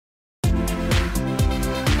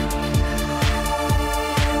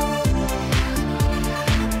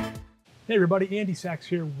Hey everybody, Andy Sachs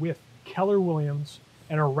here with Keller Williams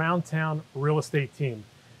and Around Town Real Estate Team.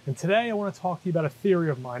 And today I want to talk to you about a theory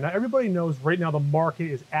of mine. Now everybody knows right now the market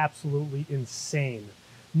is absolutely insane.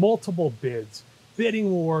 Multiple bids, bidding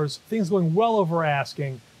wars, things going well over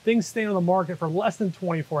asking, things staying on the market for less than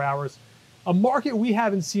 24 hours. A market we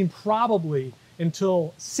haven't seen probably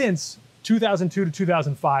since 2002 to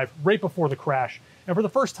 2005, right before the crash. And for the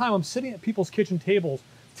first time, I'm sitting at people's kitchen tables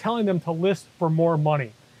telling them to list for more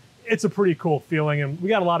money. It's a pretty cool feeling, and we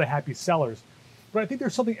got a lot of happy sellers. But I think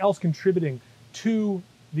there's something else contributing to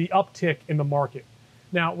the uptick in the market.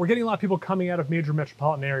 Now, we're getting a lot of people coming out of major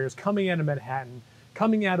metropolitan areas, coming out of Manhattan,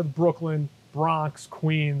 coming out of Brooklyn, Bronx,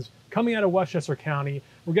 Queens, coming out of Westchester County.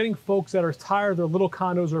 We're getting folks that are tired of their little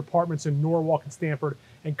condos or apartments in Norwalk and Stamford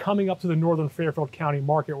and coming up to the northern Fairfield County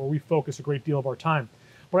market where we focus a great deal of our time.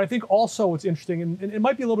 But I think also what's interesting, and it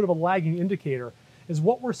might be a little bit of a lagging indicator, is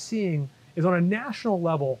what we're seeing is on a national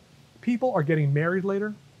level, people are getting married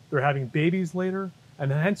later, they're having babies later,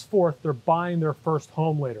 and henceforth they're buying their first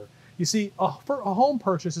home later. You see, a home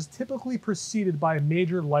purchase is typically preceded by a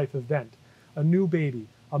major life event, a new baby,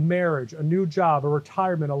 a marriage, a new job, a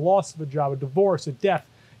retirement, a loss of a job, a divorce, a death,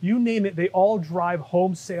 you name it, they all drive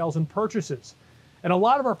home sales and purchases. And a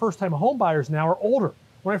lot of our first-time home buyers now are older.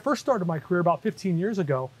 When I first started my career about 15 years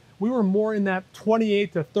ago, we were more in that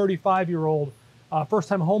 28 to 35-year-old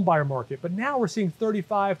first-time home buyer market. But now we're seeing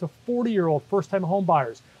 35 to 40-year-old first-time home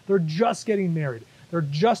buyers. They're just getting married. They're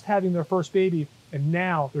just having their first baby, and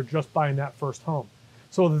now they're just buying that first home.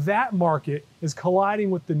 So that market is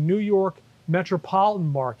colliding with the New York metropolitan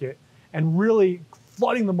market and really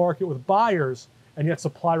flooding the market with buyers, and yet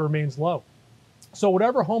supply remains low. So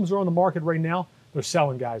whatever homes are on the market right now, they're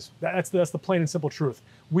selling, guys. That's the plain and simple truth.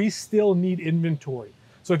 We still need inventory.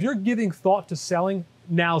 So if you're giving thought to selling,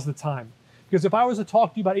 now's the time. Because if I was to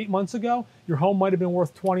talk to you about 8 months ago, your home might have been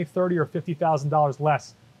worth $20,000, $30,000, or $50,000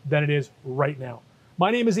 less than it is right now.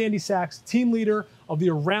 My name is Andy Sachs, team leader of the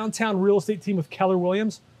Around Town Real Estate Team with Keller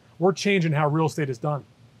Williams. We're changing how real estate is done.